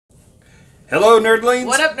Hello, nerdlings!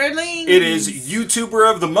 What up, nerdlings? It is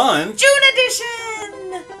YouTuber of the Month, June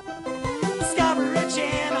edition! Discover a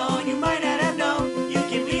channel you might not have known. You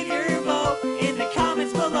can leave your vote in the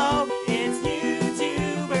comments below. It's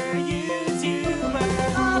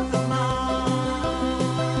YouTuber of the Month.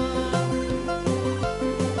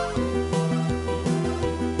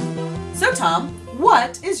 So, Tom,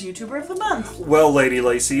 what is YouTuber of the Month? Well, Lady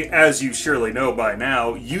Lacey, as you surely know by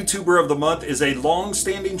now, YouTuber of the Month is a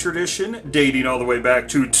long-standing tradition dating all the way back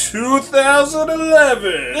to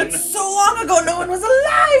 2011. It's so long ago, no one was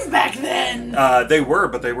alive back then! They were,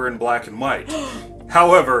 but they were in black and white.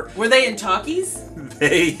 However, Were they in talkies?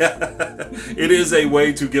 it is a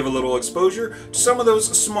way to give a little exposure to some of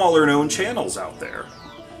those smaller-known channels out there.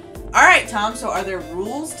 Alright, Tom, so are there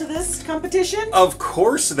rules to this competition? Of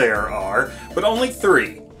course there are, but only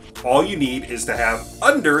 3. All you need is to have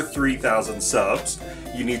under 3,000 subs,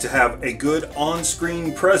 you need to have a good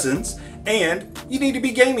on-screen presence, and you need to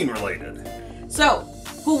be gaming related. So,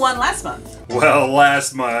 who won last month? Well,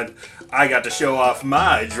 last month, I got to show off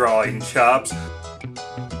my drawing chops.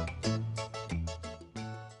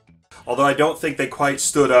 Although I don't think they quite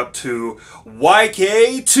stood up to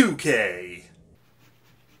YK2K.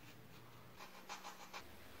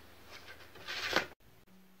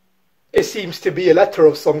 It seems to be a letter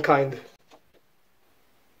of some kind.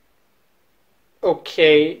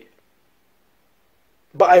 Okay.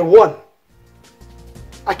 But I won.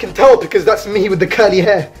 I can tell because that's me with the curly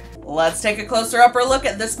hair. Let's take a closer upper look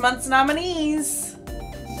at this month's nominees.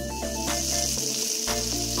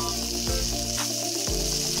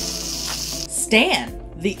 Stan,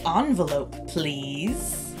 the envelope,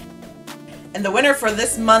 please. And the winner for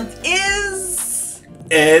this month is...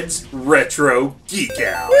 Ed's Retro Geek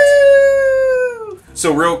Out. Woo!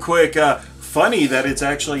 So real quick, funny that it's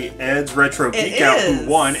actually Ed's Retro Geek Out who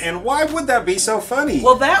won, and why would that be so funny?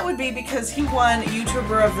 Well, that would be because he won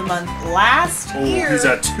YouTuber of the Month last year. He's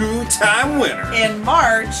a 2-time winner. In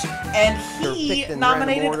March, and he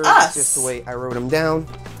nominated us. Just the way I wrote them down.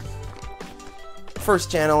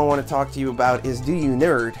 First channel I want to talk to you about is Do You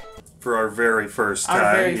Nerd? For our very first time.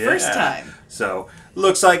 Our very first time. So,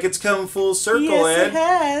 looks like it's come full circle, Yes, Ed. it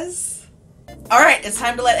has. Alright, it's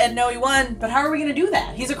time to let Ed know he won, but how are we going to do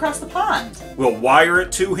that? He's across the pond. We'll wire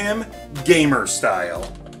it to him, gamer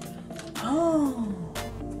style. Oh,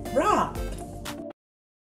 Rob.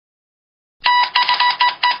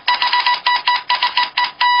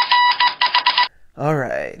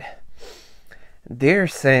 Alright. Dear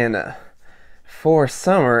Santa, for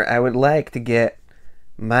summer I would like to get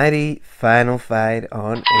Mighty Final Fight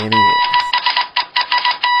on NES.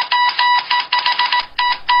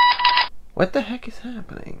 What the heck is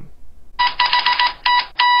happening?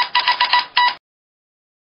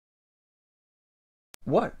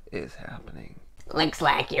 What is happening? Looks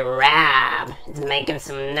like your Rob is making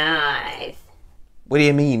some noise. What do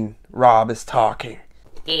you mean, Rob is talking?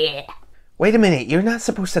 Yeah. Wait a minute, you're not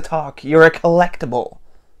supposed to talk. You're a collectible.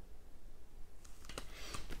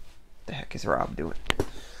 What the heck is Rob doing?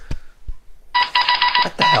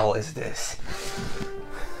 What the hell is this?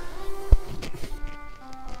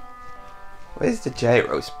 What is the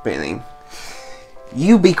gyro spinning?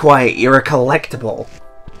 You be quiet, you're a collectible.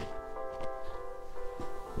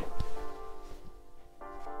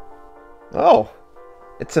 Oh,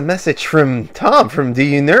 it's a message from Tom from Do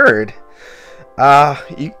You Nerd.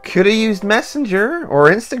 You could have used Messenger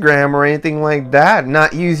or Instagram or anything like that,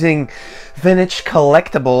 not using vintage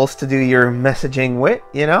collectibles to do your messaging with,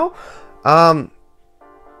 you know? I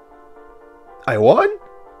won?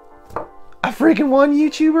 I freaking won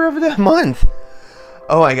YouTuber of the Month.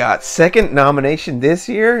 Oh my god, second nomination this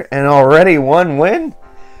year and already one win?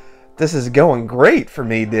 This is going great for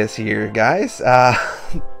me this year, guys.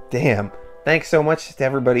 Damn. Thanks so much to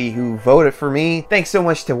everybody who voted for me. Thanks so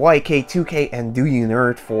much to YK2K and Do You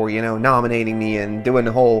Nerd for, you know, nominating me and doing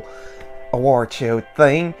the whole award show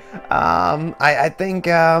thing. I think,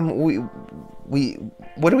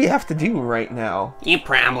 what do we have to do right now? You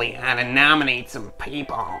probably ought to nominate some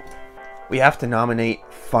people. We have to nominate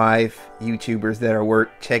 5 YouTubers that are worth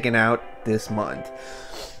checking out this month.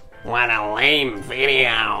 What a lame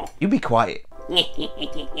video. You be quiet.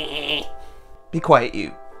 Be quiet,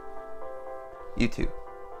 you. You too.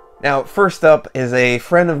 Now, first up is a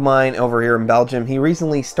friend of mine over here in Belgium. He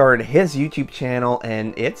recently started his YouTube channel,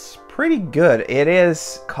 and it's pretty good. It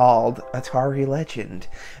is called Atari Legend.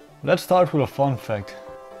 Let's start with a fun fact.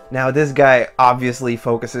 Now, this guy obviously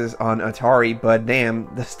focuses on Atari, but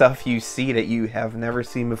damn, the stuff you see that you have never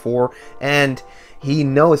seen before, and he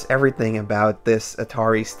knows everything about this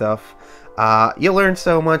Atari stuff. You learn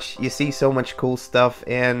so much, you see so much cool stuff,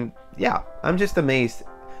 and yeah, I'm just amazed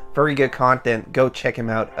Very good content. Go check him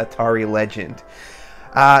out, Atari Legend.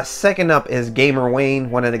 Second up is Gamer Wayne,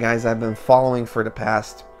 one of the guys I've been following for the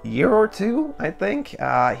past year or two, I think.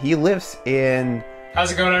 He lives in...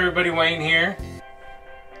 How's it going, everybody? Wayne here.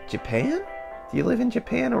 Japan? Do you live in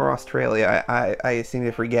Japan or Australia? I seem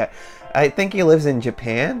to forget. I think he lives in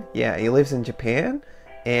Japan. Yeah, he lives in Japan.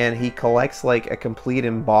 And he collects like a complete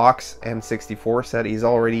in-box M64 set. He's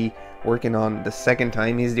already working on the second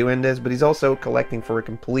time he's doing this, but he's also collecting for a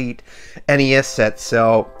complete NES set.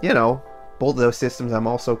 So, you know, both of those systems I'm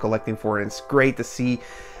also collecting for, and it's great to see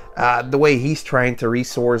the way he's trying to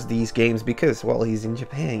resource these games because, well, he's in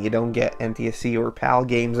Japan. You don't get NTSC or PAL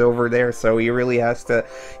games over there, so he really has to,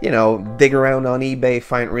 you know, dig around on eBay,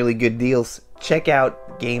 find really good deals. Check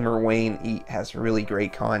out Gamer Wayne. He has really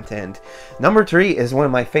great content. Number 3 is one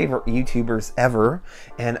of my favorite YouTubers ever,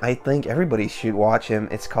 and I think everybody should watch him.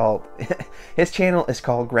 It's called, his channel is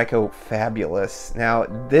called Greco Fabulous. Now,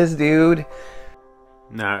 this dude...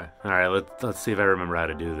 No, alright, let's see if I remember how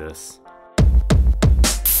to do this.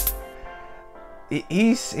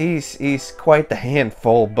 He's quite the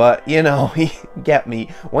handful, but, you know, get me.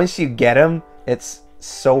 Once you get him, it's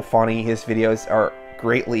so funny. His videos are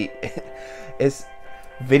greatly... His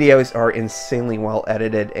videos are insanely well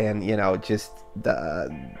edited, and, you know, just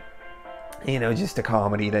the... You know, just the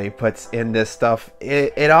comedy that he puts in this stuff.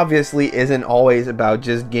 It obviously isn't always about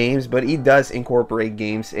just games, but he does incorporate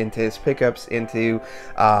games into his pickups, into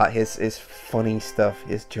his funny stuff,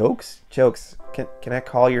 his jokes. Can I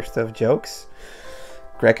call your stuff jokes?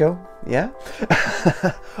 Greco? Yeah?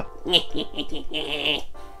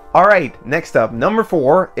 Alright, next up, number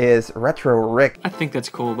 4 is Retro Rick. I think that's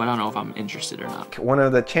cool, but I don't know if I'm interested or not. One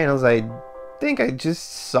of the channels I think I just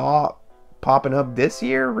saw popping up this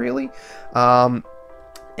year, really. Well,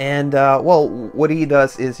 what he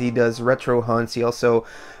does is he does retro hunts. He also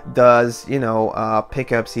does, you know,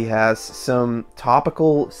 pickups. He has some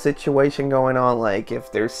topical situation going on, like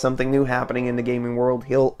if there's something new happening in the gaming world,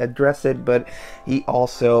 he'll address it. But he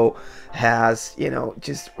also has, you know,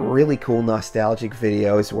 just really cool nostalgic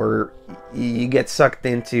videos where you get sucked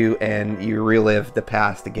into and you relive the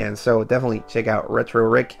past again. So definitely check out Retro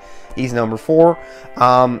Rick. He's number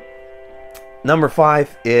 4. Number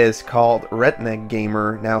 5 is called Redneck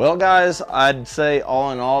Gamer. Now, well, guys, I'd say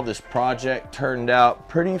all in all, this project turned out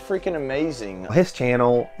pretty freaking amazing. His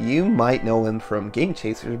channel, you might know him from Game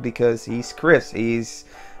Chasers because he's Chris. He's,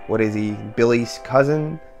 what is he, Billy's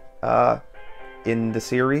cousin in the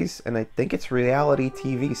series, and I think it's reality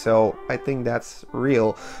TV, so I think that's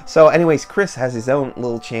real. So anyways, Chris has his own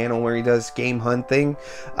little channel where he does game hunting,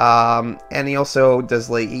 and he also does,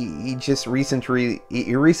 like, he recently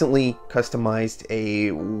customized a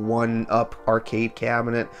 1-up arcade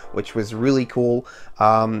cabinet, which was really cool.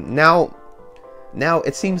 Now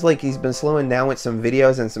it seems like he's been slowing down with some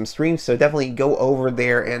videos and some streams, so definitely go over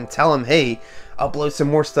there and tell him, hey, upload some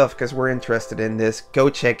more stuff because we're interested in this. Go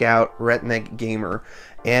check out Redneck Gamer.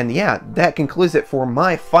 And yeah, that concludes it for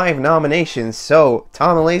my 5 nominations. So,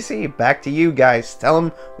 Tom and Lacey, back to you guys. Tell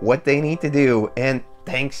them what they need to do. And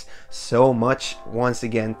thanks so much once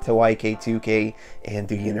again to YK2K and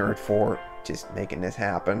TootyUK for just making this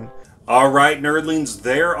happen. Alright, nerdlings,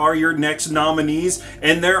 there are your next nominees,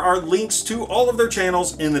 and there are links to all of their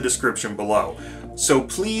channels in the description below. So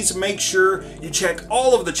please make sure you check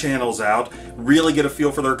all of the channels out, really get a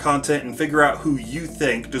feel for their content, and figure out who you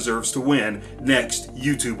think deserves to win next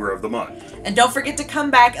YouTuber of the Month. And don't forget to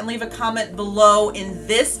come back and leave a comment below in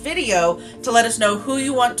this video to let us know who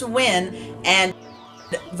you want to win. And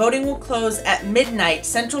voting will close at midnight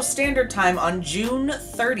Central Standard Time on June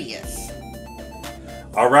 30th.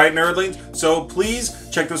 Alright, nerdlings, so please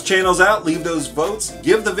check those channels out, leave those votes,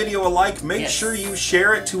 give the video a like, make sure you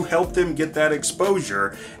share it to help them get that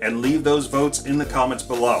exposure, and leave those votes in the comments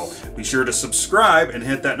below. Be sure to subscribe and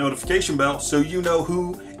hit that notification bell so you know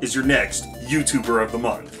who is your next YouTuber of the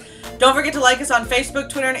Month. Don't forget to like us on Facebook,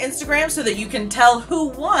 Twitter, and Instagram so that you can tell who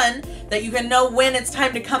won, that you can know when it's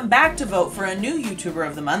time to come back to vote for a new YouTuber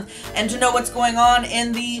of the Month, and to know what's going on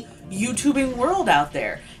in the YouTubing world out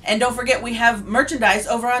there. And don't forget, we have merchandise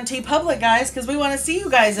over on TeePublic, guys, because we want to see you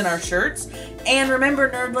guys in our shirts. And remember,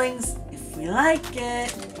 nerdlings, if we like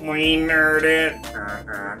it, we nerd it.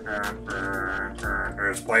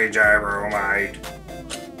 There's Play Gyromite.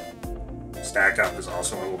 Stack Up is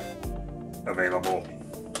also available.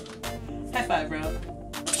 High five, bro.